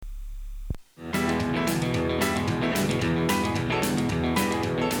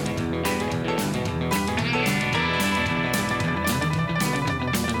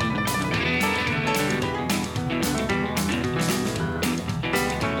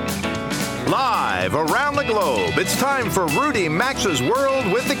Live around the globe, it's time for Rudy Maxa's World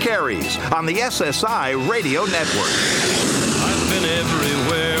with the Careys on the SSI Radio Network. I've been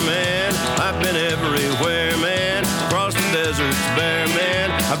everywhere, man. I've been everywhere, man. Across the deserts bare,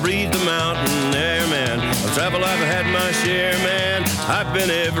 man. I breathe the mountain air, man. Of travel I've had my share, man. I've been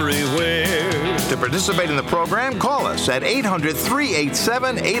everywhere. To participate in the program, call us at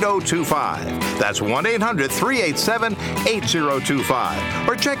 800-387-8025. That's 1-800-387-8025.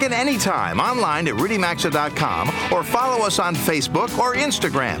 Or check in anytime online at rudymaxa.com or follow us on Facebook or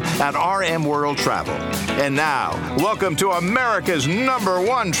Instagram at RM World Travel. And now, welcome to America's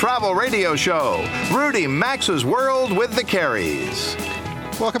 #1 travel radio show, Rudy Maxa's World with the Careys.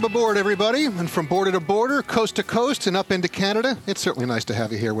 Welcome aboard, everybody. And from border to border, coast to coast, and up into Canada, it's certainly nice to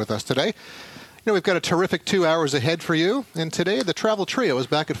have you here with us today. You know, we've got a terrific 2 hours ahead for you, and today the Travel Trio is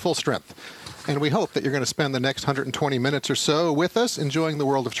back at full strength. And we hope that you're going to spend the next 120 minutes or so with us enjoying the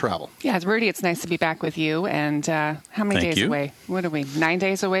world of travel. Yeah, Rudy, it's nice to be back with you. And how many days away? What are we, 9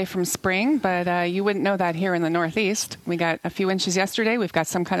 days away from spring? But you wouldn't know that here in the Northeast. We got a few inches yesterday. We've got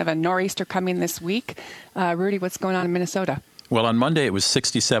some kind of a nor'easter coming this week. Rudy, what's going on in Minnesota? Well, on Monday, it was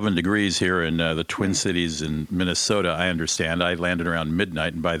 67 degrees here in the Twin Cities in Minnesota, I understand. I landed around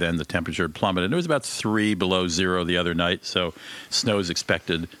midnight, and by then the temperature had plummeted. It was about 3 below zero the other night, so snow is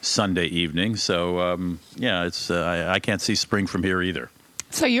expected Sunday evening. So, it's I can't see spring from here either.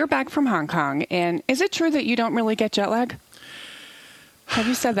 So you're back from Hong Kong, and is it true that you don't really get jet lag? Have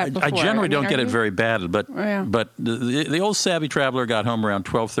you said that before? I generally don't get it very bad, but the old savvy traveler got home around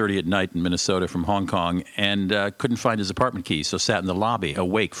 12:30 at night in Minnesota from Hong Kong and couldn't find his apartment key, so sat in the lobby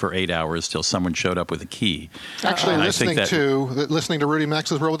awake for 8 hours till someone showed up with a key. Actually, listening to Rudy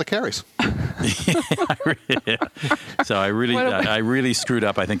Maxa's World with the Careys. So I really screwed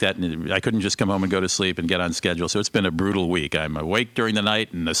up. I think that I couldn't just come home and go to sleep and get on schedule. So it's been a brutal week. I'm awake during the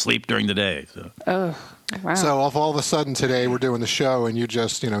night and asleep during the day. So. Oh. Wow. So if all of a sudden today we're doing the show and you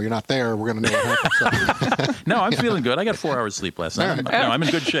just, you're not there, we're going to know what happened. So. No, I'm feeling good. I got 4 hours sleep last night. Right. I'm in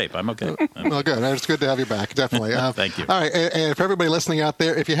good shape. I'm okay. Well, good. It's good to have you back, definitely. Thank you. All right, and for everybody listening out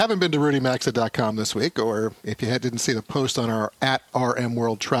there, if you haven't been to rudymaxa.com this week, or if you didn't see the post on our @RM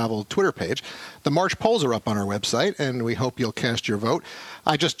World Travel Twitter page, the March polls are up on our website, and we hope you'll cast your vote.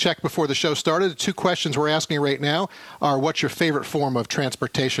 I just checked before the show started. The 2 questions we're asking right now are, what's your favorite form of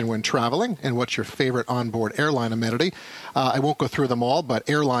transportation when traveling, and what's your favorite onboard airline amenity? I won't go through them all, but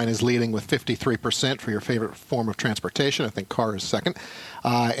airline is leading with 53% for your favorite form of transportation. I think car is second.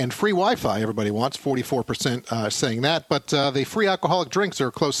 And free Wi-Fi, everybody wants, 44% saying that. But the free alcoholic drinks are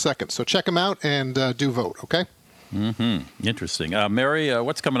a close second. So check them out and do vote, okay? Mm-hmm. Interesting. Mary,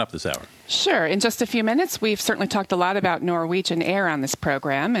 what's coming up this hour? Sure. In just a few minutes, we've certainly talked a lot about Norwegian Air on this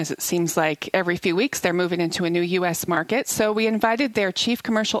program, as it seems like every few weeks they're moving into a new U.S. market. So we invited their Chief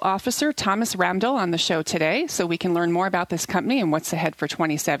Commercial Officer, Thomas Ramdahl, on the show today so we can learn more about this company and what's ahead for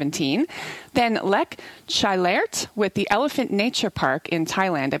 2017. Then Lek Chailert with the Elephant Nature Park in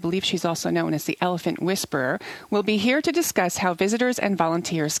Thailand, I believe she's also known as the Elephant Whisperer, will be here to discuss how visitors and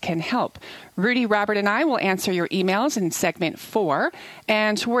volunteers can help. Rudy, Robert, and I will answer your emails in segment 4.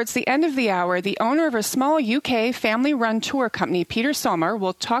 And towards the end of the hour, the owner of a small UK family-run tour company, Peter Sommer,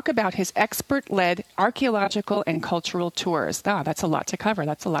 will talk about his expert-led archaeological and cultural tours. That's a lot to cover.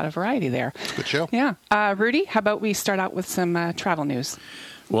 That's a lot of variety there. Good show. Yeah. Rudy, how about we start out with some travel news?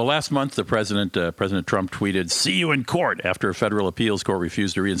 Well, last month, President Trump tweeted, "See you in court," after a federal appeals court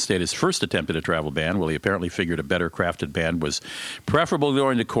refused to reinstate his first attempt at a travel ban. Well, he apparently figured a better crafted ban was preferable to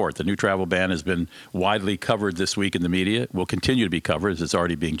going to court. The new travel ban has been widely covered this week in the media. It will continue to be covered as it's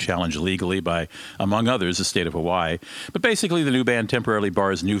already being challenged legally by, among others, the state of Hawaii. But basically, the new ban temporarily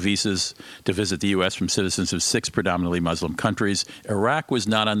bars new visas to visit the U.S. from citizens of 6 predominantly Muslim countries. Iraq was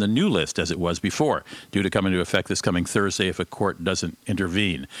not on the new list as it was before, due to come into effect this coming Thursday if a court doesn't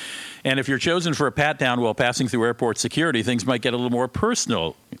intervene. And if you're chosen for a pat-down while passing through airport security, things might get a little more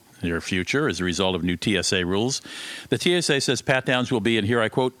personal in your future as a result of new TSA rules. The TSA says pat-downs will be, and here I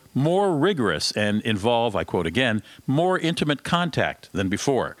quote, more rigorous and involve, I quote again, more intimate contact than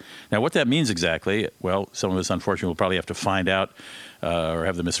before. Now, what that means exactly, well, some of us, unfortunately, will probably have to find out or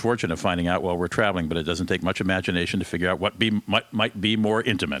have the misfortune of finding out while we're traveling, but it doesn't take much imagination to figure out what might be more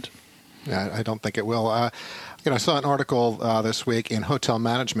intimate. Yeah, I don't think it will. I saw an article this week in Hotel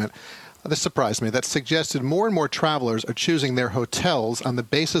Management. This surprised me. That suggested more and more travelers are choosing their hotels on the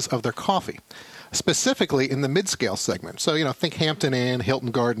basis of their coffee. specifically in the mid-scale segment. So, think Hampton Inn,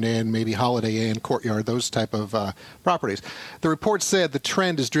 Hilton Garden Inn, maybe Holiday Inn, Courtyard, those type of properties. The report said the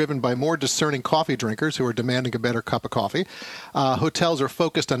trend is driven by more discerning coffee drinkers who are demanding a better cup of coffee. Hotels are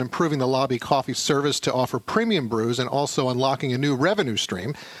focused on improving the lobby coffee service to offer premium brews and also unlocking a new revenue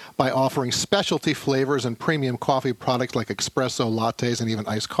stream by offering specialty flavors and premium coffee products like espresso, lattes, and even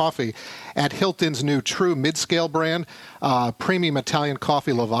iced coffee. At Hilton's new True mid-scale brand, premium Italian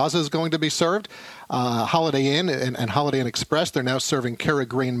coffee Lavazza is going to be served. Holiday Inn and Holiday Inn Express, they're now serving Keurig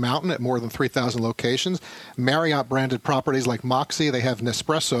Green Mountain at more than 3,000 locations. Marriott-branded properties like Moxie, they have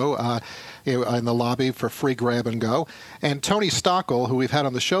Nespresso in the lobby for free grab and go. And Tony Stockel, who we've had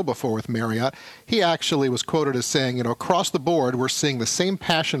on the show before with Marriott, he actually was quoted as saying, across the board, we're seeing the same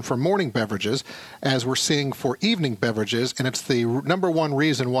passion for morning beverages as we're seeing for evening beverages, and it's the number one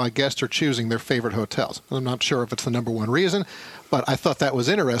reason why guests are choosing their favorite hotels. I'm not sure if it's the number one reason, but I thought that was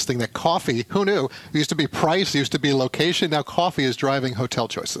interesting that coffee, who knew? It used to be price, it used to be location. Now coffee is driving hotel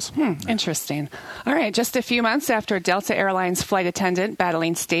choices. Interesting. All right, just a few months after Delta Airlines flight attendant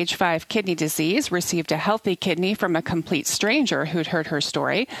battling stage 5 kidney disease received a healthy kidney from a complete stranger who'd heard her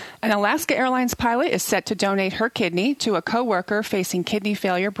story, an Alaska Airlines pilot is set to donate her kidney to a coworker facing kidney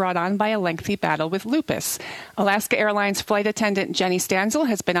failure brought on by a lengthy battle with lupus. Alaska Airlines flight attendant Jenny Stanzel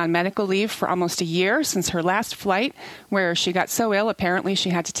has been on medical leave for almost a year since her last flight, where she got so ill apparently she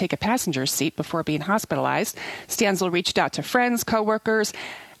had to take a passenger seat before being hospitalized. Stanzel reached out to friends, coworkers.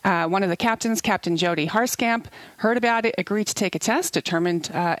 One of the captains, Captain Jody Harskamp, heard about it, agreed to take a test.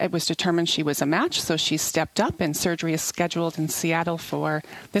 It was determined she was a match, so she stepped up, and surgery is scheduled in Seattle for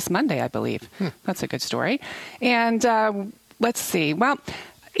this Monday, I believe. That's a good story. And let's see. Well,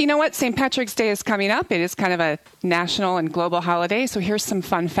 you know what? St. Patrick's Day is coming up. It is kind of a national and global holiday. So here's some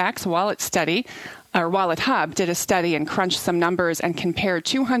fun facts. Wallet Hub did a study and crunched some numbers and compared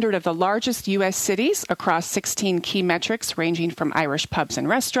 200 of the largest U.S. cities across 16 key metrics ranging from Irish pubs and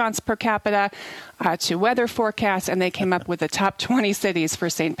restaurants per capita to weather forecasts, and they came up with the top 20 cities for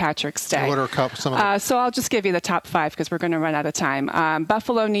St. Patrick's Day. What are some of them? So I'll just give you the top 5 because we're going to run out of time.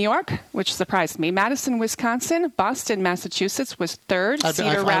 Buffalo, New York, which surprised me. Madison, Wisconsin. Boston, Massachusetts was 3rd.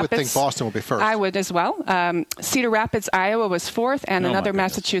 Cedar Rapids. I would think Boston will be first. I would as well. Cedar Rapids, Iowa was 4th, and another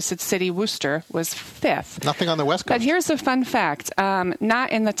Massachusetts city, Worcester, was 5th. Nothing on the West Coast. But here's a fun fact. Not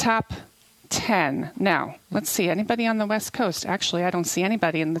in the top 10. Now, let's see. Anybody on the West Coast? Actually, I don't see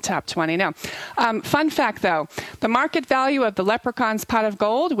anybody in the top 20. No. Fun fact, though. The market value of the Leprechaun's pot of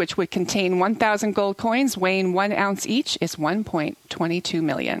gold, which would contain 1,000 gold coins weighing 1 ounce each, is $1.22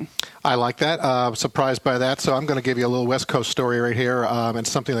 million. I like that. Surprised by that. So I'm going to give you a little West Coast story right here, and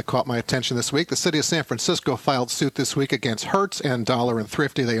something that caught my attention this week. The city of San Francisco filed suit this week against Hertz and Dollar and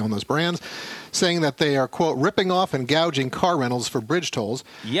Thrifty. They own those brands, saying that they are, quote, ripping off and gouging car rentals for bridge tolls.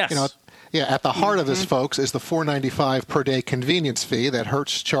 Yes. Yeah, at the heart of this, folks, is the $4.95 per day convenience fee that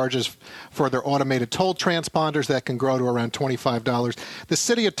Hertz charges for their automated toll transponders that can grow to around $25. The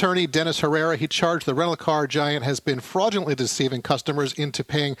city attorney, Dennis Herrera, he charged the rental car giant has been fraudulently deceiving customers into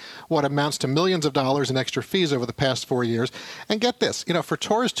paying what amounts to millions of dollars in extra fees over the past 4 years. And get this, for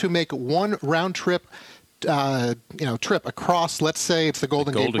tourists who make one round trip trip across, let's say it's the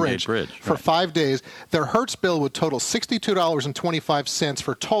Golden Gate Bridge for 5 days, their Hertz bill would total $62.25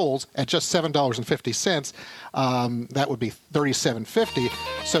 for tolls at just $7.50. That would be $37.50.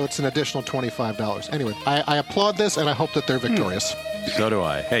 So it's an additional $25. Anyway, I applaud this, and I hope that they're victorious. So do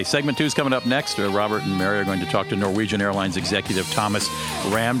I. Hey, segment 2 is coming up next. Robert and Mary are going to talk to Norwegian Airlines executive Thomas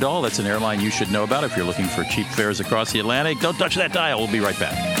Ramdahl. That's an airline you should know about if you're looking for cheap fares across the Atlantic. Don't touch that dial. We'll be right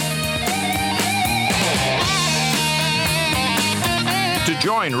back. To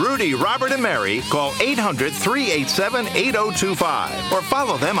join Rudy, Robert, and Mary, call 800-387-8025 or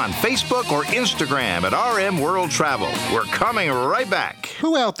follow them on Facebook or Instagram at RM World Travel. We're coming right back.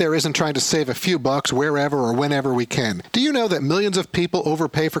 Who out there isn't trying to save a few bucks wherever or whenever we can? Do you know that millions of people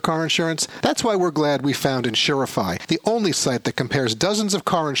overpay for car insurance? That's why we're glad we found Insurify, the only site that compares dozens of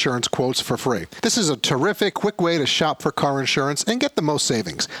car insurance quotes for free. This is a terrific, quick way to shop for car insurance and get the most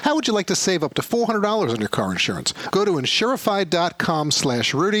savings. How would you like to save up to $400 on your car insurance? Go to Insurify.com/Rudy.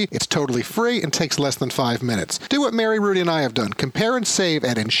 It's totally free and takes less than 5 minutes. Do what Mary, Rudy, and I have done. Compare and save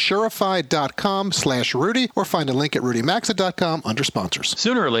at Insurify.com/Rudy or find a link at RudyMaxa.com under sponsors.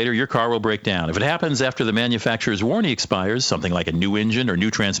 Sooner or later, your car will break down. If it happens after the manufacturer's warranty expires, something like a new engine or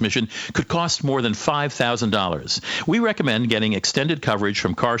new transmission could cost more than $5,000. We recommend getting extended coverage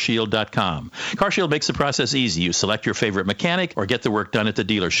from CarShield.com. CarShield makes the process easy. You select your favorite mechanic or get the work done at the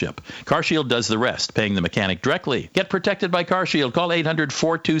dealership. CarShield does the rest, paying the mechanic directly. Get protected by CarShield. Call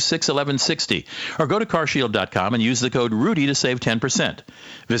 1-800-426-1160. Or go to carshield.com and use the code Rudy to save 10%.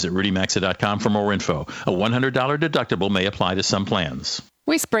 Visit rudymaxa.com for more info. A $100 deductible may apply to some plans.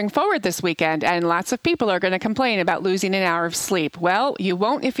 We spring forward this weekend, and lots of people are going to complain about losing an hour of sleep. Well, you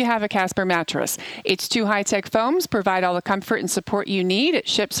won't if you have a Casper mattress. Its 2 high-tech foams provide all the comfort and support you need. It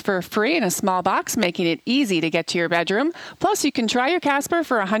ships for free in a small box, making it easy to get to your bedroom. Plus, you can try your Casper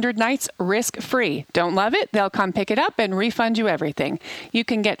for 100 nights risk-free. Don't love it? They'll come pick it up and refund you everything. You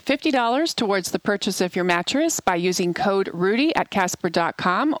can get $50 towards the purchase of your mattress by using code Rudy at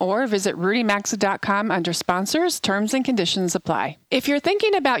Casper.com or visit rudymaxa.com under sponsors. Terms and conditions apply. If you're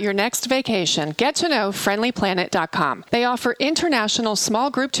thinking about your next vacation, get to know friendlyplanet.com. They offer international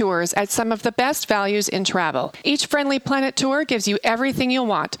small group tours at some of the best values in travel. Each Friendly Planet tour gives you everything you'll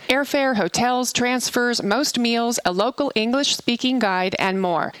want: airfare, hotels, transfers, most meals, a local English-speaking guide, and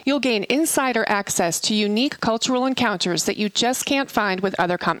more. You'll gain insider access to unique cultural encounters that you just can't find with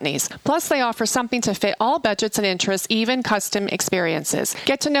other companies. Plus, they offer something to fit all budgets and interests, even custom experiences.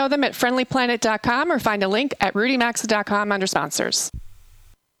 Get to know them at friendlyplanet.com or find a link at rudymaxa.com under sponsors.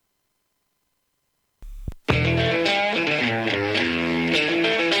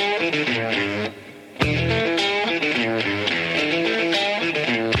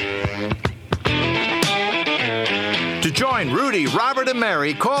 To join Rudy, Robert, and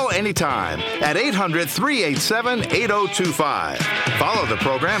Mary, call anytime at 800-387-8025. Follow the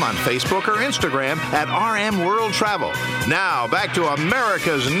program on Facebook or Instagram at RM World Travel. Now, back to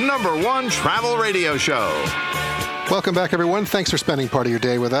America's #1 travel radio show. Welcome back, everyone. Thanks for spending part of your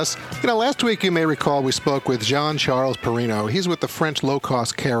day with us. Last week, you may recall, we spoke with Jean-Charles Perrino. He's with the French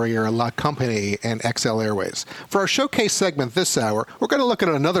low-cost carrier La Compagnie and XL Airways. For our showcase segment this hour, we're going to look at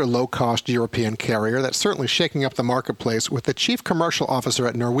another low-cost European carrier that's certainly shaking up the marketplace with the Chief Commercial Officer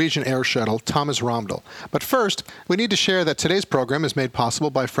at Norwegian Air Shuttle, Thomas Ramdahl. But first, we need to share that today's program is made possible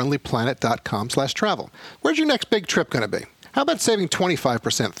by friendlyplanet.com/travel. Where's your next big trip going to be? How about saving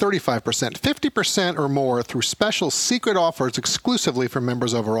 25%, 35%, 50% or more through special secret offers exclusively for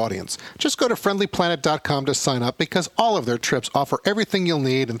members of our audience? Just go to friendlyplanet.com to sign up, because all of their trips offer everything you'll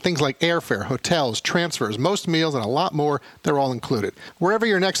need, and things like airfare, hotels, transfers, most meals, and a lot more. They're all included. Wherever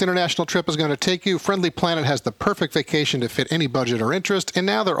your next international trip is going to take you, Friendly Planet has the perfect vacation to fit any budget or interest, and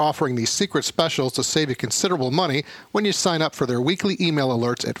now they're offering these secret specials to save you considerable money when you sign up for their weekly email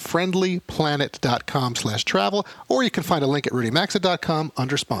alerts at friendlyplanet.com/travel, or you can find a link at rudymaxa.com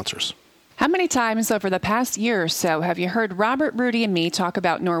under sponsors. How many times over the past year or so have you heard Robert, Rudy, and me talk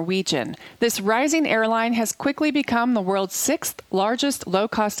about Norwegian? This rising airline has quickly become the world's 6th largest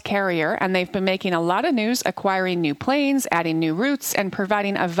low-cost carrier, and they've been making a lot of news acquiring new planes, adding new routes, and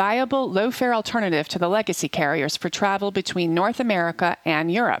providing a viable low-fare alternative to the legacy carriers for travel between North America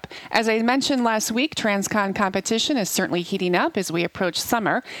and Europe. As I mentioned last week, transcon competition is certainly heating up as we approach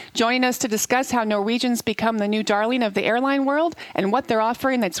summer. Joining us to discuss how Norwegian's become the new darling of the airline world and what they're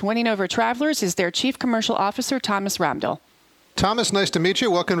offering that's winning over travelers is their Chief Commercial Officer, Thomas Ramdahl. Thomas, nice to meet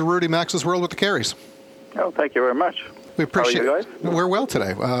you. Welcome to Rudy Maxa's World with the Carries. Oh, thank you very much. We appreciate How are you guys? We're well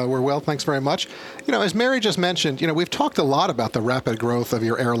today. We're well, thanks very much. As Mary just mentioned, we've talked a lot about the rapid growth of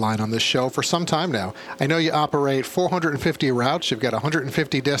your airline on this show for some time now. I know you operate 450 routes, you've got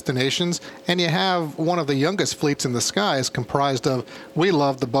 150 destinations, and you have one of the youngest fleets in the skies, comprised of, we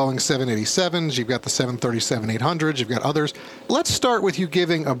love the Boeing 787s, you've got the 737-800s, you've got others. Let's start with you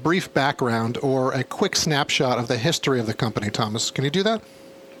giving a brief background or a quick snapshot of the history of the company, Thomas. Can you do that?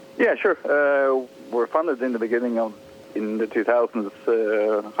 Yeah, sure. We're founded in the beginning of in the 2000s,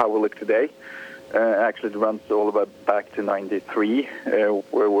 how we look today. Actually, it runs all about back to 93,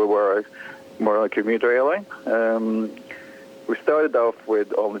 where we were more a commuter airline. We started off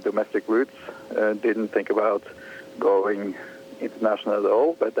with only domestic routes, didn't think about going international at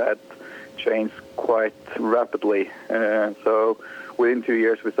all, but that changed quite rapidly. So within 2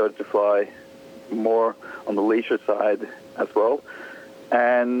 years, we started to fly more on the leisure side as well.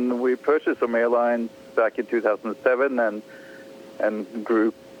 And we purchased some airlines back in 2007 and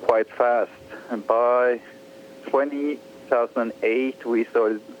grew quite fast. And by 2008, we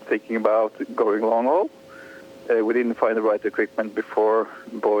started thinking about going long haul. We didn't find the right equipment before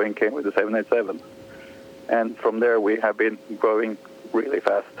Boeing came with the 787. And from there, we have been growing really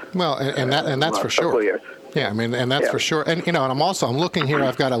fast. Well, and that's for sure. Years. Yeah, and that's for sure. And, and I'm looking here,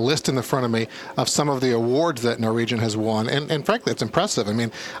 I've got a list in the front of me of some of the awards that Norwegian has won. And frankly, it's impressive. I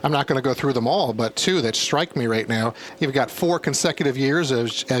mean, I'm not going to go through them all, but two that strike me right now. You've got 4 consecutive years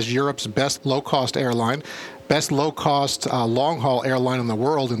as Europe's best low-cost airline. best low-cost long-haul airline in the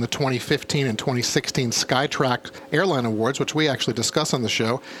world in the 2015 and 2016 Skytrax Airline Awards, which we actually discuss on the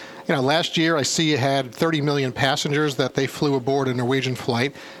show. Last year I see you had 30 million passengers that they flew aboard a Norwegian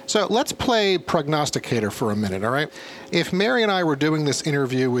flight. So let's play prognosticator for a minute, all right? If Mary and I were doing this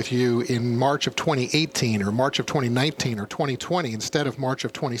interview with you in March of 2018 or March of 2019 or 2020 instead of March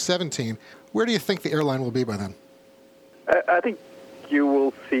of 2017, where do you think the airline will be by then? I think you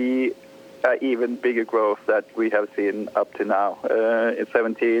will see even bigger growth that we have seen up to now. In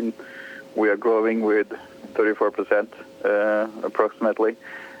 17, we are growing with 34% approximately.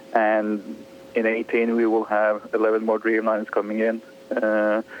 And in 18, we will have 11 more Dreamliners coming in.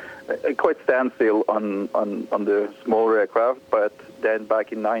 Quite standstill on the smaller aircraft, but then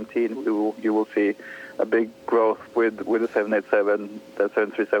back in 19, you will see a big growth with the 787, the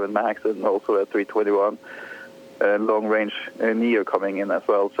 737 MAX, and also a 321 long-range Neo coming in as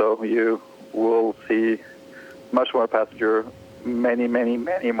well. So you will see much more passenger, many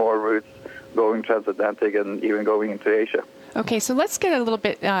more routes going transatlantic and even going into Asia. Okay, so let's get a little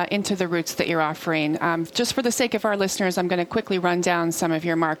bit into the routes that you're offering. Just for the sake of our listeners, I'm going to quickly run down some of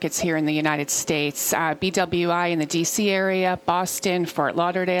your markets here in the United States. BWI in the D.C. area, Boston, Fort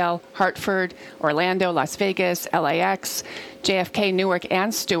Lauderdale, Hartford, Orlando, Las Vegas, LAX, JFK, Newark,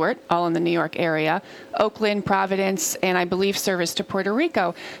 and Stewart, all in the New York area, Oakland, Providence, and I believe service to Puerto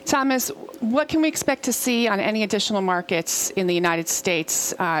Rico. Thomas, what can we expect to see on any additional markets in the United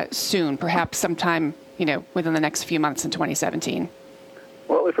States soon, perhaps sometime within the next few months in 2017?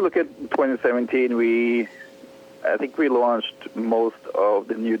 Well, if you look at 2017, I think we launched most of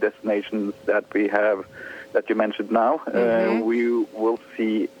the new destinations that we have, that you mentioned now. Mm-hmm. We will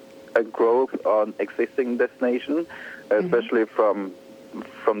see a growth on existing destinations, especially from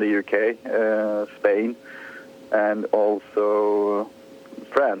the UK, Spain, and also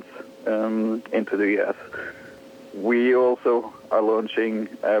France into the US. We also are launching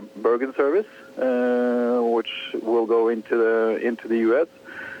a Bergen service, which will go into the U.S.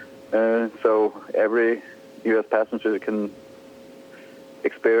 So every U.S. passenger can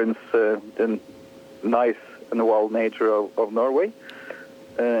experience the nice and wild nature of Norway.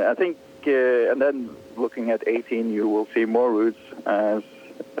 I think, and then looking at 18, you will see more routes as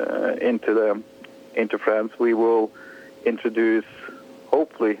into France. We will introduce,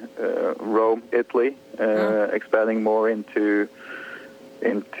 hopefully, Rome, Italy, expanding more into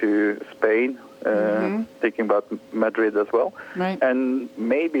Spain, thinking about Madrid as well, right. And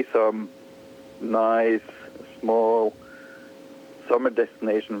maybe some nice small summer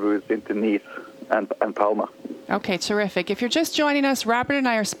destination routes into Nice and Palma. Okay, terrific. If you're just joining us, Robert and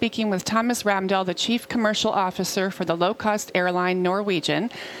I are speaking with Thomas Ramdahl, the Chief Commercial Officer for the low-cost airline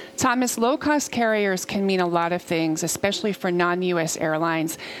Norwegian. Thomas, low-cost carriers can mean a lot of things, especially for non-U.S.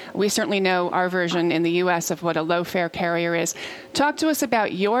 airlines. We certainly know our version in the U.S. of what a low-fare carrier is. Talk to us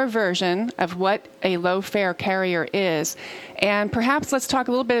about your version of what a low-fare carrier is, and perhaps let's talk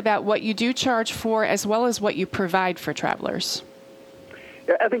a little bit about what you do charge for as well as what you provide for travelers.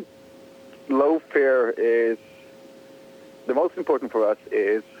 Yeah, I think low fare is the most important for us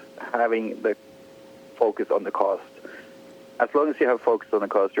is having the focus on the cost. As long as you have focus on the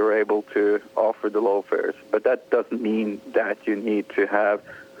cost, you're able to offer the low fares. But that doesn't mean that you need to have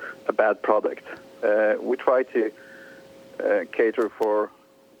a bad product. We try to cater for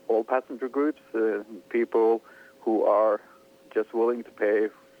all passenger groups, people who are just willing to pay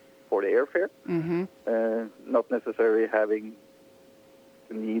for the airfare, not necessarily having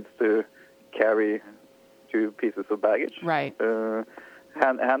the needs to carry 2 pieces of baggage. Right.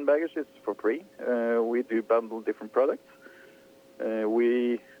 Hand baggage is for free. We do bundle different products.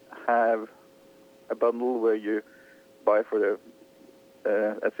 We have a bundle where you buy for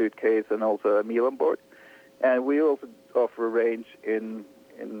a suitcase and also a meal on board. And we also offer a range in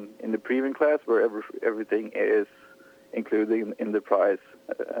the premium class where everything is included in the price.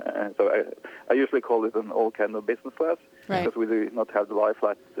 So I usually call it an all kind of business class, right, because we do not have the lie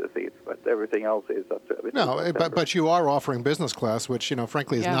flat seats, but everything else is up to everything. No, but you are offering business class, which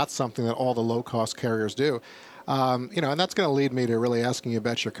frankly is not something that all the low cost carriers do. And that's going to lead me to really asking you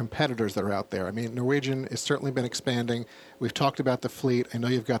about your competitors that are out there. I mean, Norwegian has certainly been expanding. We've talked about the fleet. I know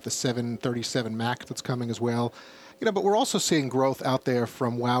you've got the 737 MAX that's coming as well. But we're also seeing growth out there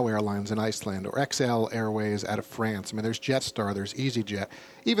from WOW Airlines in Iceland or XL Airways out of France. I mean, there's Jetstar, there's EasyJet.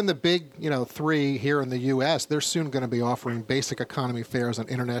 Even the big, 3 here in the U.S., they're soon going to be offering basic economy fares on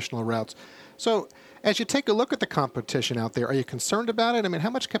international routes. So as you take a look at the competition out there, are you concerned about it? I mean, how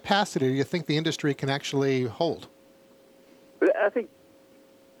much capacity do you think the industry can actually hold? I think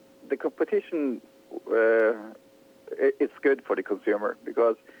the competition, it's good for the consumer,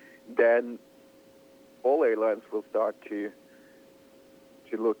 because then all airlines will start to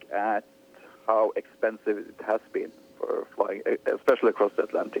look at how expensive it has been for flying, especially across the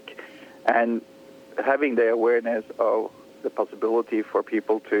Atlantic. And having the awareness of the possibility for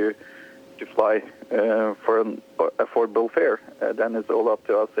people to fly for an affordable fare, then it's all up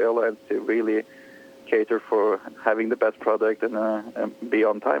to us airlines to really cater for having the best product and be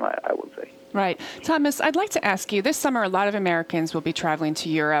on time, I would say. Right. Thomas, I'd like to ask you, this summer a lot of Americans will be traveling to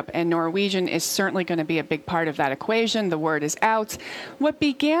Europe, and Norwegian is certainly going to be a big part of that equation. The word is out. What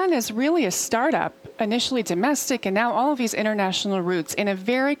began as really a startup, initially domestic, and now all of these international routes in a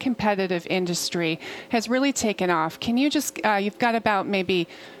very competitive industry has really taken off. Can you just, you've got about maybe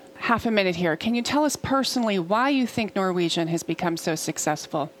half a minute here. Can you tell us personally why you think Norwegian has become so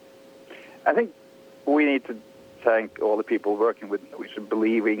successful? I think we need to thank all the people working with Norwegian,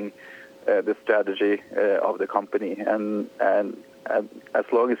 believing the strategy of the company, and as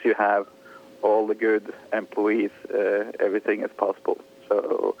long as you have all the good employees, everything is possible.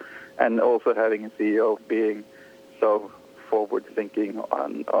 So, and also having a CEO being so forward-thinking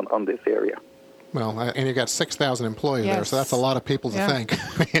on this area. Well, and you've got 6,000 employees Yes. there, so that's a lot of people to thank.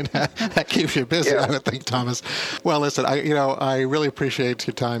 I mean, that keeps you busy, I would think, Thomas. Well, listen, I really appreciate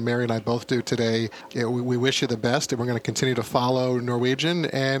your time. Mary and I both do today. We wish you the best, and we're going to continue to follow Norwegian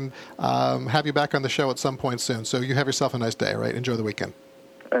and have you back on the show at some point soon. So you have yourself a nice day, all right? Enjoy the weekend.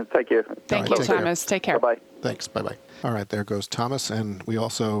 Thank you. Thank you, Thomas. Take care. Bye-bye. Thanks. Bye-bye. All right, there goes Thomas. And we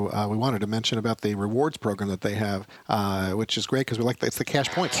also we wanted to mention about the rewards program that they have, which is great because it's the Cash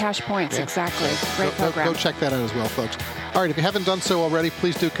Points. Cash Points, Yeah. exactly. So Great program. Go check that out as well, folks. All right, if you haven't done so already,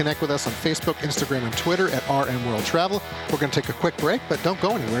 please do connect with us on Facebook, Instagram, and Twitter at RM World Travel. We're going to take a quick break, but don't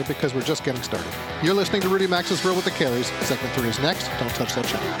go anywhere because we're just getting started. You're listening to Rudy Max's World with the Carries. Segment 3 is next. Don't touch that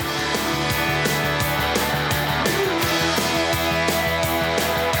channel.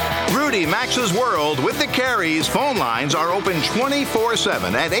 Rudy Max's World with the Carries phone lines are open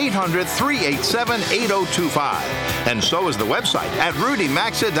 24/7 at 800-387-8025. And so is the website at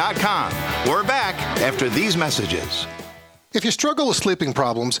rudymaxa.com. We're back after these messages. If you struggle with sleeping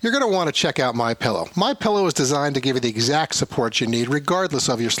problems, you're going to want to check out MyPillow. MyPillow is designed to give you the exact support you need regardless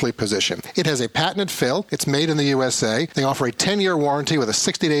of your sleep position. It has a patented fill. It's made in the USA. They offer a 10-year warranty with a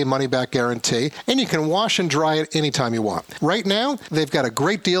 60-day money-back guarantee, and you can wash and dry it anytime you want. Right now, they've got a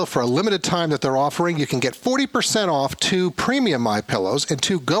great deal for a limited time that they're offering. You can get 40% off 2 premium MyPillows and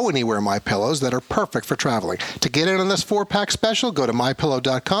 2 go-anywhere MyPillows that are perfect for traveling. To get in on this 4-pack special, go to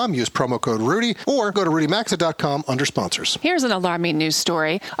MyPillow.com, use promo code Rudy, or go to RudyMaxa.com under sponsors. Here's an alarming news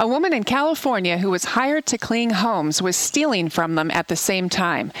story. A woman in California who was hired to clean homes was stealing from them at the same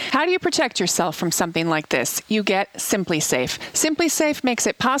time. How do you protect yourself from something like this? You get SimpliSafe. SimpliSafe makes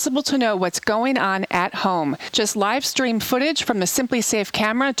it possible to know what's going on at home. Just live stream footage from the SimpliSafe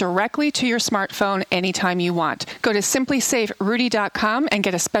camera directly to your smartphone anytime you want. Go to SimpliSafeRudy.com and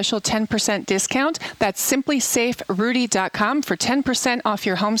get a special 10% discount. That's SimpliSafeRudy.com for 10% off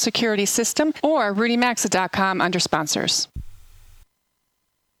your home security system, or RudyMaxa.com under sponsors.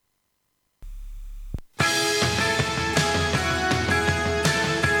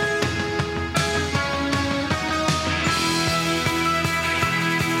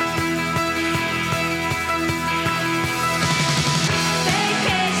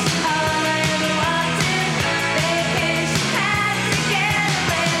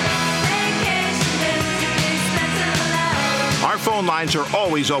 Our phone lines are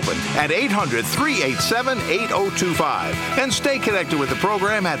always open at 800-387-8025. And stay connected with the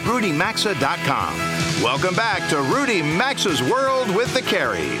program at rudymaxa.com. Welcome back to Rudy Max's World with the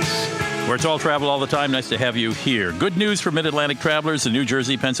Carries. Where it's all travel all the time. Nice to have you here. Good news for Mid-Atlantic travelers. The New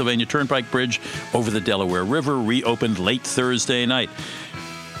Jersey-Pennsylvania Turnpike Bridge over the Delaware River reopened late Thursday night.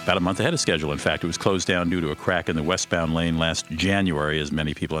 About a month ahead of schedule, in fact. It was closed down due to a crack in the westbound lane last January, as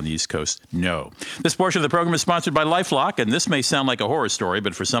many people on the East Coast know. This portion of the program is sponsored by LifeLock, and this may sound like a horror story,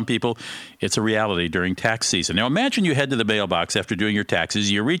 but for some people, it's a reality during tax season. Now, imagine you head to the mailbox after doing your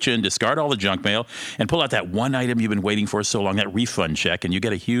taxes, you reach in, discard all the junk mail, and pull out that one item you've been waiting for so long, that refund check, and you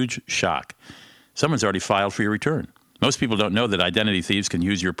get a huge shock. Someone's already filed for your return. Most people don't know that identity thieves can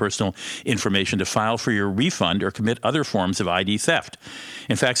use your personal information to file for your refund or commit other forms of ID theft.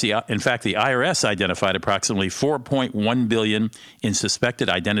 In fact, the IRS identified approximately $4.1 billion in suspected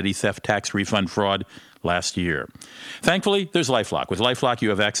identity theft tax refund fraud last year. Thankfully, there's LifeLock. With LifeLock, you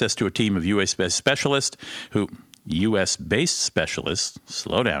have access to a team of U.S.-based specialists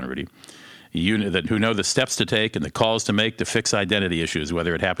slow down, Rudy, who know the steps to take and the calls to make to fix identity issues,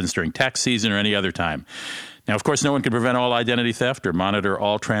 whether it happens during tax season or any other time. Now, of course, no one can prevent all identity theft or monitor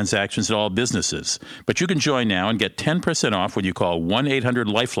all transactions at all businesses. But you can join now and get 10% off when you call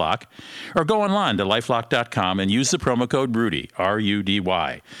 1-800-LifeLock or go online to lifelock.com and use the promo code Rudy,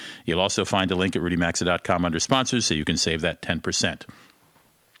 R-U-D-Y. You'll also find a link at rudymaxa.com under sponsors so you can save that 10%.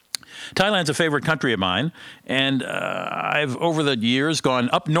 Thailand's a favorite country of mine, and I've, over the years,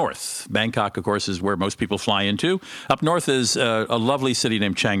 gone up north. Bangkok, of course, is where most people fly into. Up north is a lovely city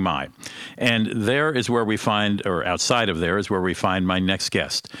named Chiang Mai, and there is where we find, or outside of there, is where we find my next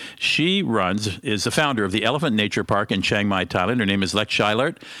guest. She is the founder of the Elephant Nature Park in Chiang Mai, Thailand. Her name is Lek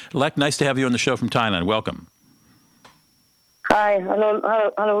Chailert. Lek, nice to have you on the show from Thailand. Welcome. Hi.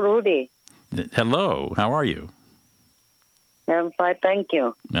 Hello, Rudy. Hello. How are you? I'm fine, thank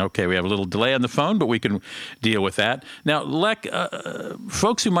you. Okay, we have a little delay on the phone, but we can deal with that. Now, Lek,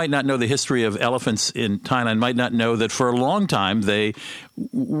 folks who might not know the history of elephants in Thailand might not know that for a long time they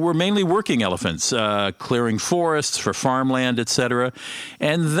were mainly working elephants, clearing forests for farmland, etc.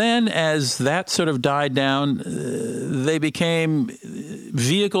 And then as that sort of died down, they became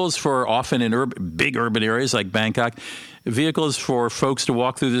vehicles for, often in big urban areas like Bangkok, vehicles for folks to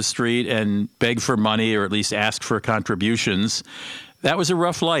walk through the street and beg for money or at least ask for contributions. That was a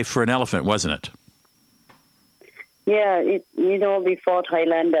rough life for an elephant, wasn't it? Yeah, before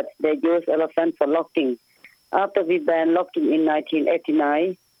Thailand that they used elephant for locking. After we banned locking in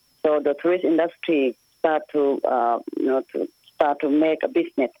 1989, so the tourist industry start to make a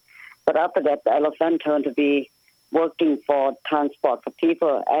business. But after that, the elephant turned to be working for transport for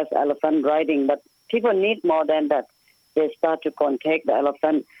people as elephant riding. But people need more than that. They start to contact the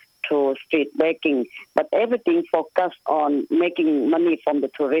elephant to street begging, but everything focused on making money from the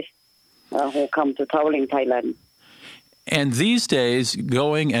tourists who come to traveling Thailand. And these days,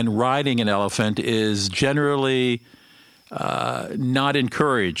 going and riding an elephant is generally not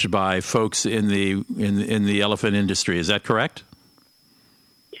encouraged by folks in the elephant industry. Is that correct?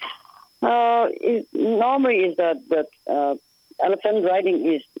 Normally, is that elephant riding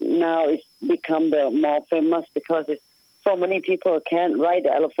is become the more famous because it's so many people can't ride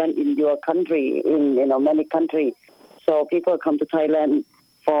the elephant in your country, in many countries. So people come to Thailand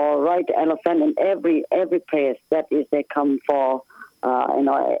for ride the elephant in every place. That is, they come for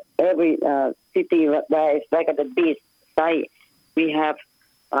every city where it's like at the beach site. We have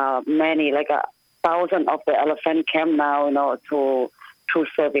many, like 1,000 of the elephant camp now, to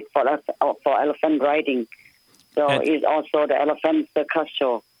serve it for elephant riding. So it's also the elephant circus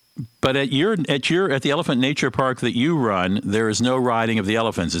show. But at the Elephant Nature Park that you run, there is no riding of the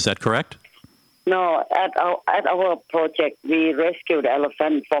elephants. Is that correct? No. At our project, we rescue the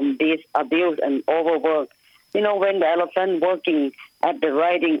elephant from this abuse and overwork. When the elephant working at the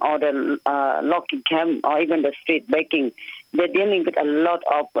riding or the locking camp or even the street begging, they're dealing with a lot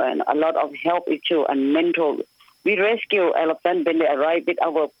of health issue and mental. We rescue elephants when they arrive with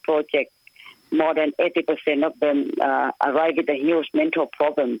our project. More than 80% of them arrive with a huge mental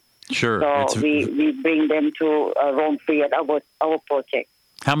problem. Sure. So we bring them to roam free at our project.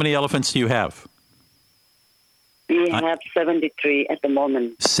 How many elephants do you have? We have 73 at the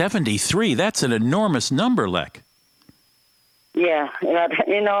moment. 73? That's an enormous number, Lek. Yeah.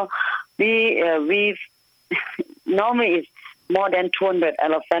 We've normally it's more than 200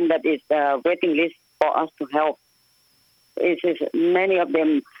 elephants that is waiting list for us to help. It's many of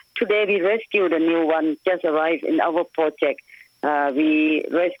them. Today we rescued a new one, just arrived in our project. We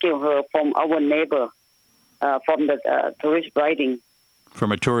rescued her from our neighbor, from the tourist riding.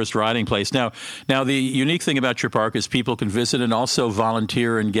 From a tourist riding place. Now, the unique thing about your park is people can visit and also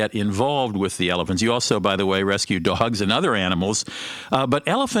volunteer and get involved with the elephants. You also, by the way, rescue dogs and other animals. But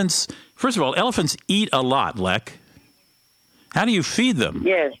elephants, first of all, elephants eat a lot, Lek. How do you feed them?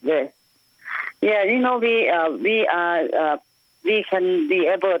 Yes. We can be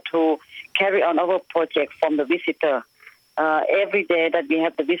able to carry on our project from the visitor. Every day that we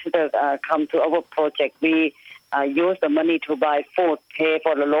have the visitors come to our project, we use the money to buy food, pay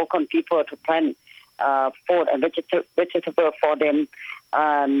for the local people to plant food and vegetable for them.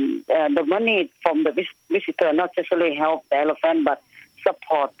 The money from the visitor not just really help the elephant, but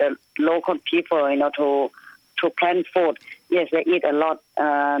support the local people, to plant food. Yes, they eat a lot,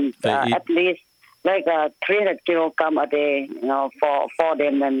 at least like 300 kilograms a day, for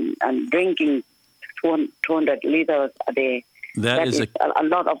them, and drinking 200 liters a day. That is a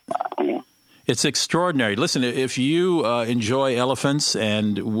lot of. It's extraordinary. Listen, if you enjoy elephants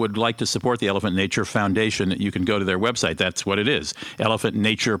and would like to support the Elephant Nature Foundation, you can go to their website. That's what it is.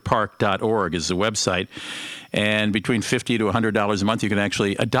 ElephantNaturePark.org is the website. And between $50 to $100 a month, you can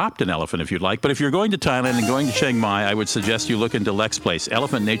actually adopt an elephant if you'd like. But if you're going to Thailand and going to Chiang Mai, I would suggest you look into Lex Place,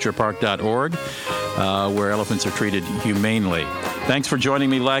 ElephantNaturePark.org, where elephants are treated humanely. Thanks for joining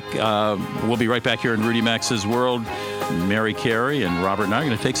me, Lek. We'll be right back here in Rudy Max's World. Mary Carey and Robert and I are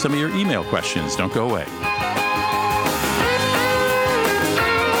going to take some of your email questions. Don't go away.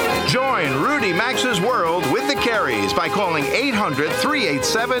 Join Rudy Max's World with the Careys by calling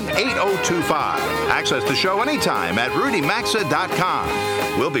 800-387-8025. Access the show anytime at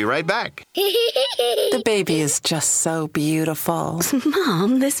rudymaxa.com. We'll be right back. The baby is just so beautiful.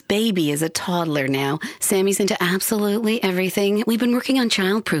 Mom, this baby is a toddler now. Sammy's into absolutely everything. We've been working on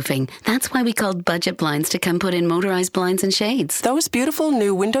childproofing. That's why we called Budget Blinds to come put in motorized blinds and shades. Those beautiful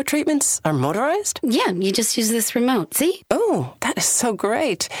new window treatments are motorized? Yeah, you just use this remote. See? Oh, that is so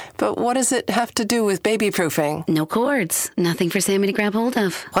great. But what does it have to do with baby proofing? No cords. Nothing for Sammy to grab hold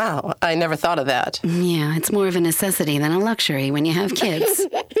of. Wow, I never thought of that. Yeah, it's more of a necessity than a luxury when you have kids.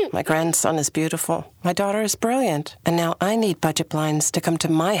 My grandson is beautiful. My daughter is brilliant. And now I need Budget Blinds to come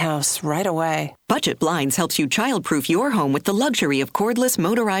to my house right away. Budget Blinds helps you childproof your home with the luxury of cordless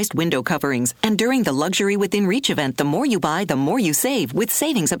motorized window coverings. And during the Luxury Within Reach event, the more you buy, the more you save, with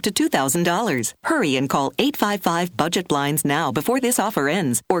savings up to $2,000. Hurry and call 855-BUDGET-BLINDS now before this offer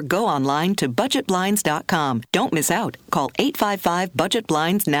ends, or go online to budgetblinds.com. Don't miss out. Call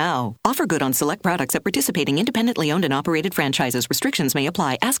 855-BUDGET-BLINDS now. Offer good on select products at participating independently owned and operated franchises. Restrictions may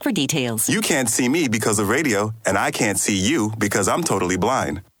apply. Ask for details. You can't see me because of radio, and I can't see you because I'm totally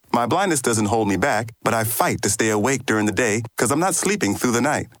blind. My blindness doesn't hold me back, but I fight to stay awake during the day because I'm not sleeping through the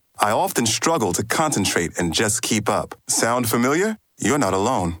night. I often struggle to concentrate and just keep up. Sound familiar? You're not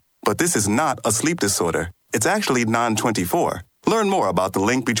alone. But this is not a sleep disorder. It's actually non-24. Learn more about the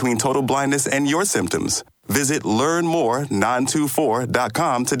link between total blindness and your symptoms. Visit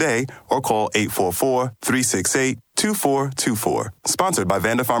learnmore924.com today or call 844-368-2424. Sponsored by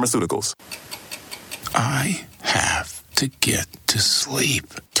Vanda Pharmaceuticals. I have to get to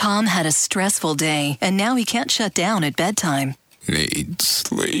sleep. Tom had a stressful day, and now he can't shut down at bedtime. Need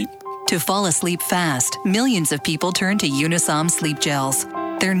sleep. To fall asleep fast, millions of people turn to Unisom sleep gels.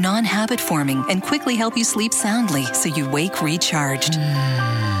 They're non-habit forming and quickly help you sleep soundly so you wake recharged.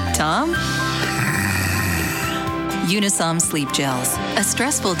 Tom? Unisom sleep gels. A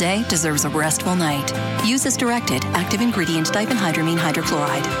stressful day deserves a restful night. Use as directed. Active ingredient diphenhydramine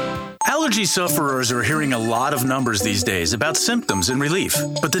hydrochloride. Allergy sufferers are hearing a lot of numbers these days about symptoms and relief.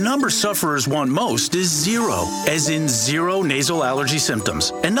 But the number sufferers want most is zero, as in zero nasal allergy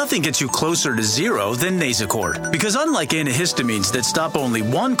symptoms. And nothing gets you closer to zero than Nasacort. Because unlike antihistamines that stop only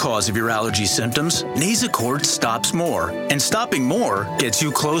one cause of your allergy symptoms, Nasacort stops more. And stopping more gets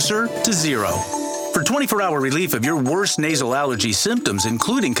you closer to zero. For 24-hour relief of your worst nasal allergy symptoms,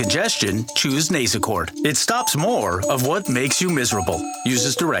 including congestion, choose Nasacort. It stops more of what makes you miserable. Use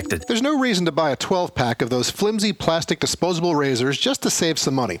as directed. There's no reason to buy a 12-pack of those flimsy plastic disposable razors just to save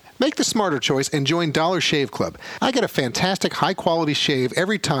some money. Make the smarter choice and join Dollar Shave Club. I get a fantastic high-quality shave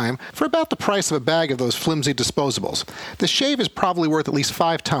every time for about the price of a bag of those flimsy disposables. The shave is probably worth at least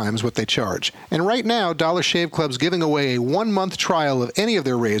 5 times what they charge. And right now, Dollar Shave Club's giving away a 1-month trial of any of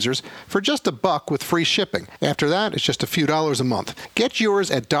their razors for just $1 with free shipping. After that, it's just a few dollars a month. Get yours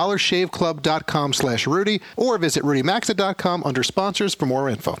at dollarshaveclub.com/Rudy or visit rudymaxa.com under sponsors for more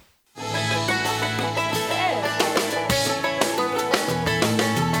info.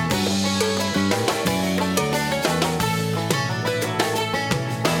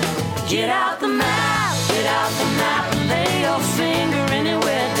 Get out the map, and lay your finger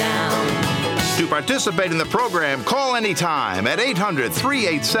anywhere down. To participate in the program, call anytime at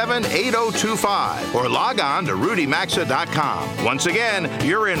 800-387-8025 or log on to rudymaxa.com. Once again,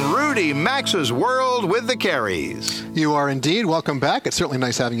 you're in Rudy Maxa's World with the Careys. You are indeed. Welcome back. It's certainly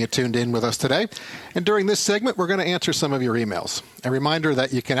nice having you tuned in with us today. And during this segment, we're going to answer some of your emails. A reminder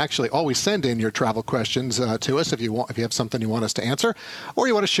that you can actually always send in your travel questions to us if you have something you want us to answer, or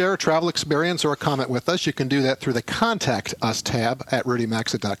you want to share a travel experience or a comment with us. You can do that through the Contact Us tab at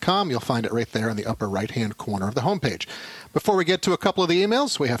rudymaxa.com. You'll find it right there in the upper right-hand corner of the homepage. Before we get to a couple of the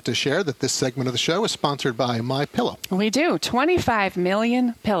emails, we have to share that this segment of the show is sponsored by MyPillow. We do. 25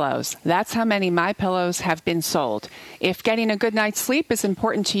 million pillows. That's how many MyPillows have been sold. If getting a good night's sleep is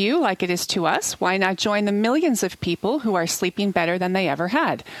important to you like it is to us, why not join the millions of people who are sleeping better than they ever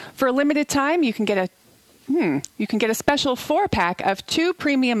had? For a limited time, you can get a You can get a special 4-pack of 2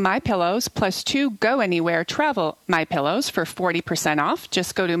 premium MyPillows plus 2 Go Anywhere travel MyPillows for 40% off.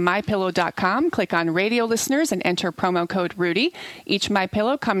 Just go to MyPillow.com, click on radio listeners, and enter promo code Rudy. Each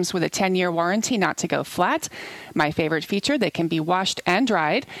MyPillow comes with a 10-year warranty not to go flat. My favorite feature, they can be washed and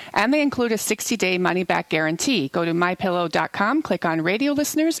dried, and they include a 60-day money-back guarantee. Go to MyPillow.com, click on radio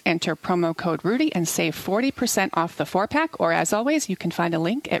listeners, enter promo code Rudy, and save 40% off the 4-pack. Or as always, you can find a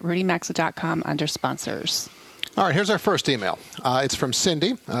link at RudyMaxa.com under sponsors. All right, here's our first email. It's from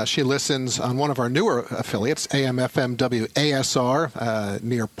Cindy. She listens on one of our newer affiliates, AM/FM WASR,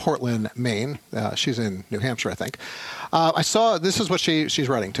 near Portland, Maine. She's in New Hampshire, I think. This is what she's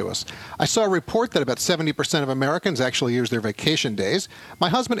writing to us. I saw a report that about 70% of Americans actually use their vacation days. My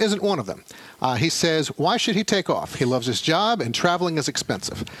husband isn't one of them. He says, why should he take off? He loves his job, and traveling is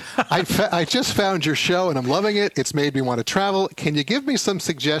expensive. I just found your show, and I'm loving it. It's made me want to travel. Can you give me some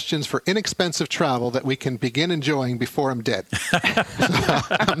suggestions for inexpensive travel that we can begin enjoying before I'm dead?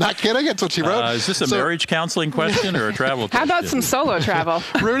 I'm not kidding. That's what she wrote. Is this a marriage counseling question or a travel question? How about some solo travel?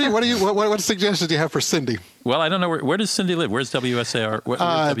 Rudy, what suggestions do you have for Cindy? Well, I don't know. Where does Cindy live? Where's WSAR?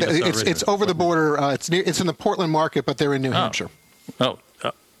 It's over the border. It's in the Portland market, but they're in New Hampshire.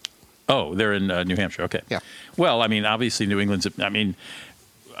 They're in New Hampshire. Okay. Yeah. Well, I mean, obviously New England's,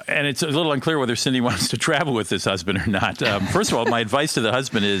 and it's a little unclear whether Cindy wants to travel with this husband or not. First of all, my advice to the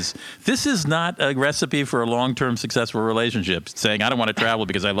husband is this is not a recipe for a long-term successful relationship, saying I don't want to travel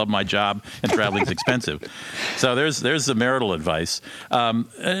because I love my job and traveling is expensive. So there's the marital advice.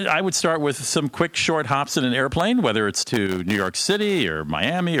 I would start with some quick, short hops in an airplane, whether it's to New York City or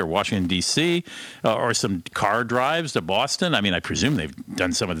Miami or Washington, D.C., or some car drives to Boston. I mean, I presume they've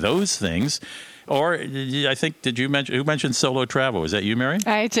done some of those things. Or I think, who mentioned solo travel? Was that you, Mary?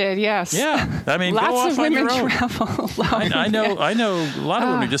 I did, yes. Yeah. I mean, lots of women travel alone. I know a lot of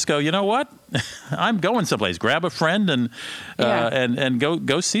women who just go, you know what? I'm going someplace. Grab a friend and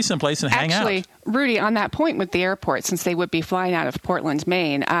go see someplace and hang out. Actually, Rudy, on that point with the airport, since they would be flying out of Portland,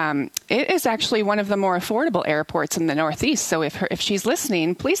 Maine, it is actually one of the more affordable airports in the Northeast. So if she's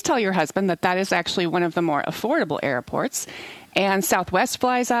listening, please tell your husband that is actually one of the more affordable airports. And Southwest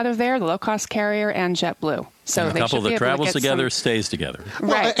flies out of there, the low-cost carrier, and JetBlue. So a couple that travels together stays together.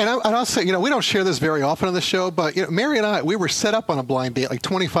 Right. Well, and I'll say, we don't share this very often on the show, but Mary and I, we were set up on a blind date like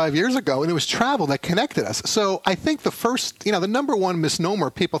 25 years ago, and it was travel that connected us. So I think the number one misnomer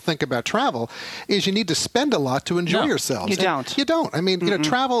people think about travel is you need to spend a lot to enjoy yourselves. You don't. You don't. I mean,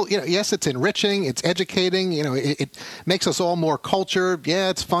 travel, yes, it's enriching, it's educating, it makes us all more cultured. Yeah,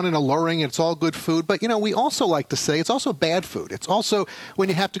 it's fun and alluring, it's all good food. But, we also like to say it's also bad food. It's also when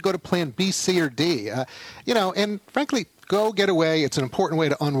you have to go to plan B, C, or D. And frankly, go get away. It's an important way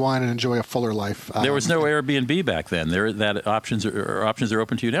to unwind and enjoy a fuller life. There was no Airbnb back then. Options are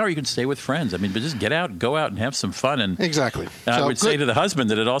open to you now, or you can stay with friends. I mean, but just go out and have some fun. And exactly. I would say to the husband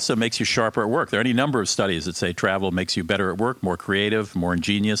that it also makes you sharper at work. There are any number of studies that say travel makes you better at work, more creative, more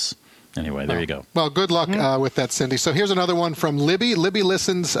ingenious. Anyway, there you go. Well, good luck with that, Cindy. So here's another one from Libby. Libby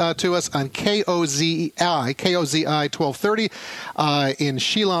listens to us on KOZI 1230 in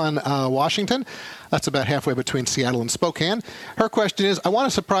Chelan, Washington. That's about halfway between Seattle and Spokane. Her question is, I want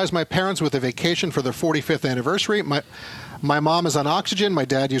to surprise my parents with a vacation for their 45th anniversary. My mom is on oxygen. My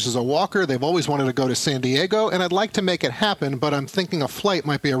dad uses a walker. They've always wanted to go to San Diego, and I'd like to make it happen, but I'm thinking a flight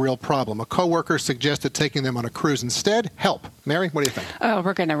might be a real problem. A coworker suggested taking them on a cruise instead. Help. Mary, what do you think? Oh,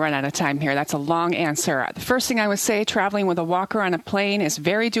 we're going to run out of time here. That's a long answer. The first thing I would say, traveling with a walker on a plane is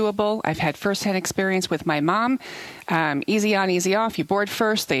very doable. I've had firsthand experience with my mom. Easy on, easy off. You board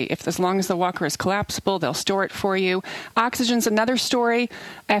first. As long as the walker is collapsible, they'll store it for you. Oxygen's another story.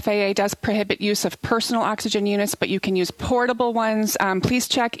 FAA does prohibit use of personal oxygen units, but you can use portable ones. Please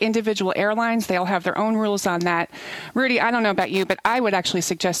check individual airlines. They all have their own rules on that. Rudy, I don't know about you, but I would actually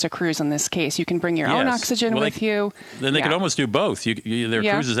suggest a cruise in this case. You can bring your own oxygen with you. Then they could almost do both. There are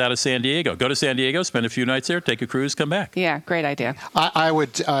cruises out of San Diego. Go to San Diego, spend a few nights there, take a cruise, come back. Yeah, great idea. I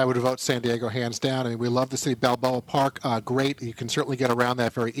would vote San Diego hands down. I mean, we love the city. Balboa Park, great. You can certainly get around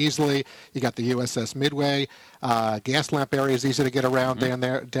that very easily. You got the USS Midway. Gas lamp area is easy to get around down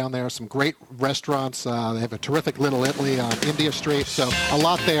there. Some great restaurants. They have a terrific Little Italy on India Street. So a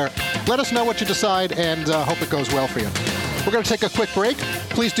lot there. Let us know what you decide, and hope it goes well for you. We're going to take a quick break.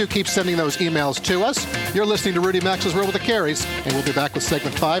 Please do keep sending those emails to us. You're listening to Rudy Maxa's World with the Careys, and we'll be back with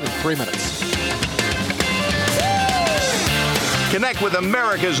segment 5 in 3 minutes. Connect with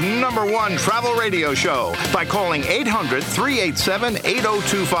America's #1 travel radio show by calling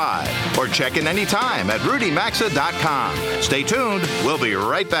 800-387-8025 or check in anytime at RudyMaxa.com. Stay tuned. We'll be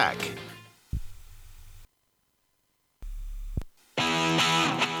right back.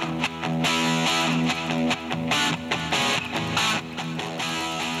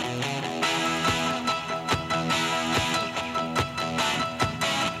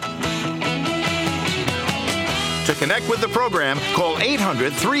 connect with the program, call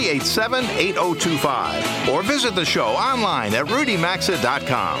 800-387-8025 or visit the show online at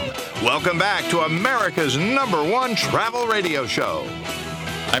rudymaxa.com. Welcome back to America's #1 travel radio show.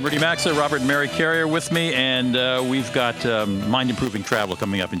 I'm Rudy Maxa, Robert and Mary Carrier with me, and we've got mind-improving travel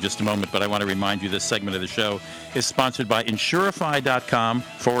coming up in just a moment, but I want to remind you this segment of the show is sponsored by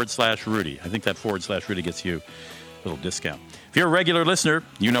Insurify.com/Rudy. I think that /Rudy gets you a little discount. If you're a regular listener,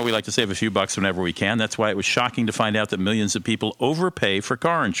 you know we like to save a few bucks whenever we can. That's why it was shocking to find out that millions of people overpay for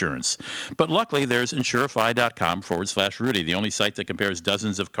car insurance. But luckily, there's Insurify.com/Rudy, the only site that compares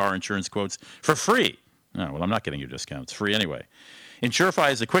dozens of car insurance quotes for free. Oh, well, I'm not getting your discount. It's free anyway.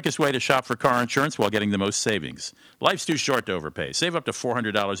 Insurify is the quickest way to shop for car insurance while getting the most savings. Life's too short to overpay. Save up to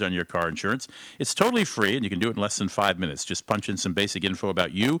 $400 on your car insurance. It's totally free, and you can do it in less than 5 minutes. Just punch in some basic info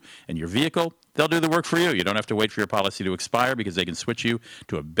about you and your vehicle. They'll do the work for you. You don't have to wait for your policy to expire because they can switch you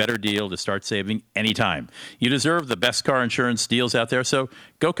to a better deal to start saving anytime. You deserve the best car insurance deals out there, so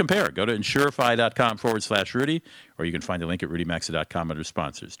go compare. Go to Insurify.com/Rudy, or you can find the link at RudyMaxa.com under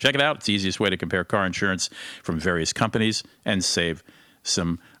sponsors. Check it out. It's the easiest way to compare car insurance from various companies and save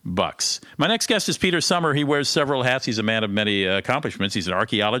some bucks. My next guest is Peter Sommer. He wears several hats. He's a man of many accomplishments. He's an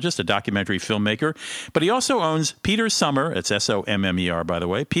archaeologist, a documentary filmmaker, but he also owns Peter Sommer. It's SOMMER, by the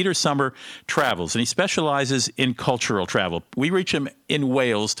way. Peter Sommer Travels, and he specializes in cultural travel. We reach him in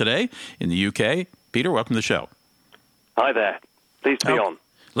Wales today, in the UK. Peter, welcome to the show. Hi there. Pleased to be on.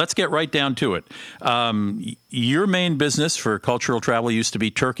 Let's get right down to it. Your main business for cultural travel used to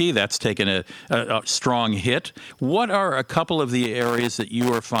be Turkey. That's taken a strong hit. What are a couple of the areas that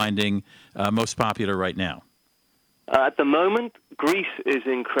you are finding most popular right now? At the moment, Greece is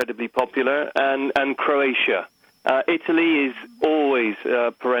incredibly popular, and Croatia. Italy is always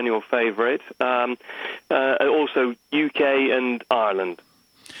a perennial favorite. Also, UK and Ireland.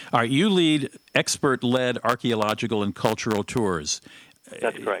 All right, you lead expert-led archaeological and cultural tours.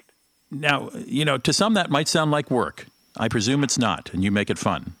 That's correct. Now, to some that might sound like work. I presume it's not, and you make it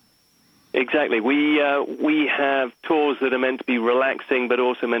fun. Exactly. We have tours that are meant to be relaxing, but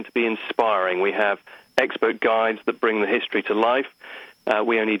also meant to be inspiring. We have expert guides that bring the history to life.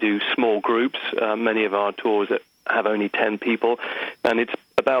 We only do small groups. Many of our tours have only 10 people, and it's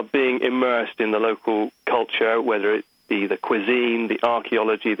about being immersed in the local culture, whether it be the cuisine, the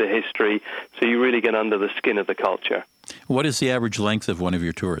archaeology, the history, so you really get under the skin of the culture. What is the average length of one of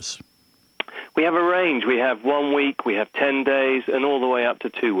your tours? We have a range. We have 1 week, we have 10 days, and all the way up to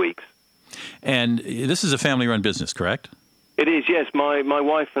 2 weeks. And this is a family-run business, correct? It is, yes. My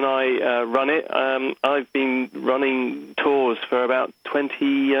wife and I run it. I've been running tours for about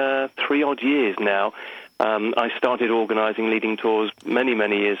 23-odd years now. I started organising leading tours many,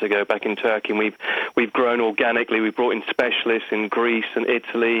 many years ago back in Turkey, and we've grown organically. We've brought in specialists in Greece and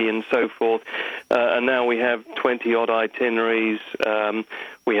Italy and so forth, and now we have 20-odd itineraries.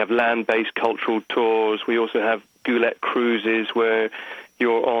 We have land-based cultural tours. We also have goulette cruises where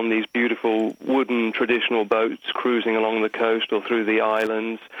you're on these beautiful wooden traditional boats cruising along the coast or through the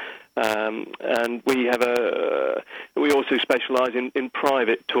islands. And we also specialise in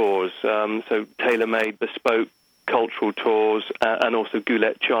private tours, so tailor-made, bespoke cultural tours, and also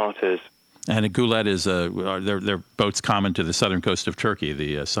goulette charters. And a goulette is they're boats common to the southern coast of Turkey,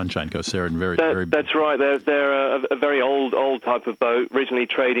 the Sunshine Coast there, and very. That's right. They're a very old type of boat, originally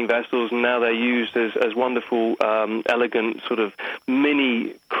trading vessels, and now they're used as wonderful, elegant sort of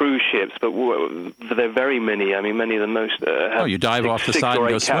mini cruise ships. But they're very mini. I mean, many of the most have you dive off the side and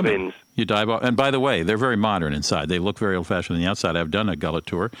go swimming. Cabins. You dive off, and by the way, they're very modern inside. They look very old-fashioned on the outside. I've done a gullet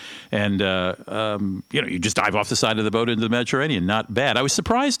tour, and you just dive off the side of the boat into the Mediterranean. Not bad. I was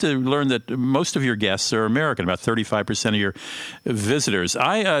surprised to learn that most of your guests are American. About 35% of your visitors.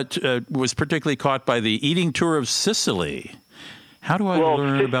 I was particularly caught by the eating tour of Sicily. How do I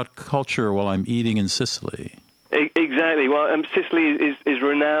learn about culture while I'm eating in Sicily? Exactly. Well, Sicily is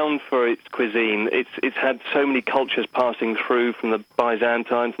renowned for its cuisine. It's had so many cultures passing through, from the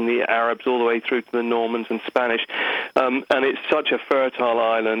Byzantines and the Arabs all the way through to the Normans and Spanish, and it's such a fertile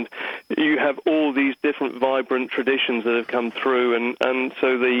island. You have all these different vibrant traditions that have come through, and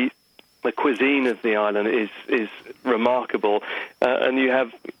so the cuisine of the island is remarkable, and you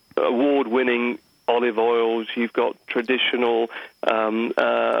have award-winning olive oils. You've got traditional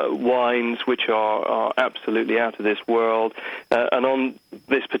wines, which are absolutely out of this world. And on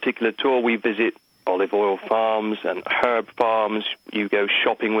this particular tour, we visit olive oil farms and herb farms. You go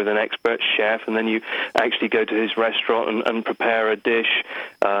shopping with an expert chef, and then you actually go to his restaurant and prepare a dish.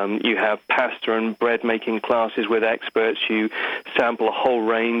 You have pasta and bread making classes with experts. You sample a whole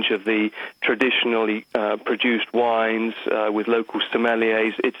range of the traditionally produced wines with local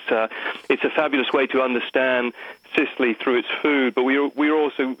sommeliers. It's a fabulous way to understand Sicily through its food, but we're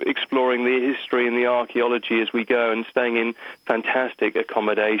also exploring the history and the archaeology as we go, and staying in fantastic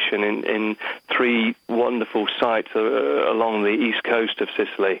accommodation in 3 wonderful sites along the east coast of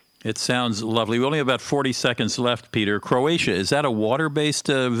Sicily. It sounds lovely. We only have about 40 seconds left, Peter. Croatia, is that a water-based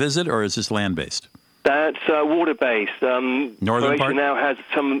visit, or is this land-based? That's water-based. Northern Croatia part? now has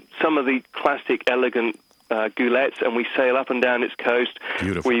some of the classic, elegant goulettes, and we sail up and down its coast.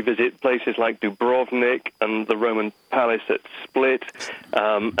 Beautiful. We visit places like Dubrovnik and the Roman palace at Split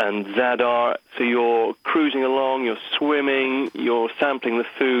and Zadar. So you're cruising along, you're swimming, you're sampling the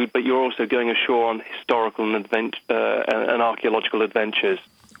food, but you're also going ashore on historical and archaeological adventures.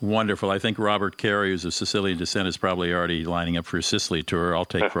 Wonderful. I think Robert Carey, who's of Sicilian descent, is probably already lining up for a Sicily tour. I'll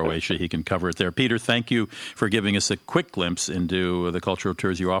take Croatia. He can cover it there. Peter, thank you for giving us a quick glimpse into the cultural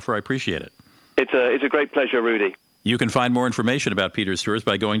tours you offer. I appreciate it. It's a great pleasure, Rudy. You can find more information about Peter's tours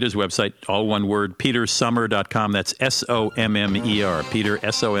by going to his website, all one word, petersommer.com. That's SOMMER, Peter,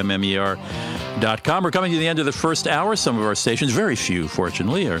 SOMMER.com. We're coming to the end of the first hour. Some of our stations, very few,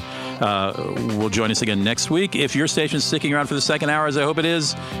 fortunately, will join us again next week. If your station's sticking around for the second hour, as I hope it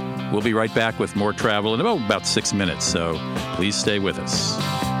is, we'll be right back with more travel in about 6 minutes. So please stay with us.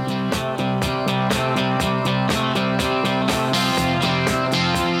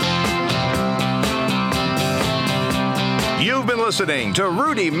 You've been listening to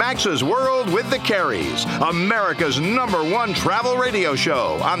Rudy Maxa's World with the Careys, America's #1 travel radio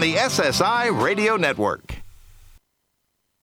show on the SSI Radio Network.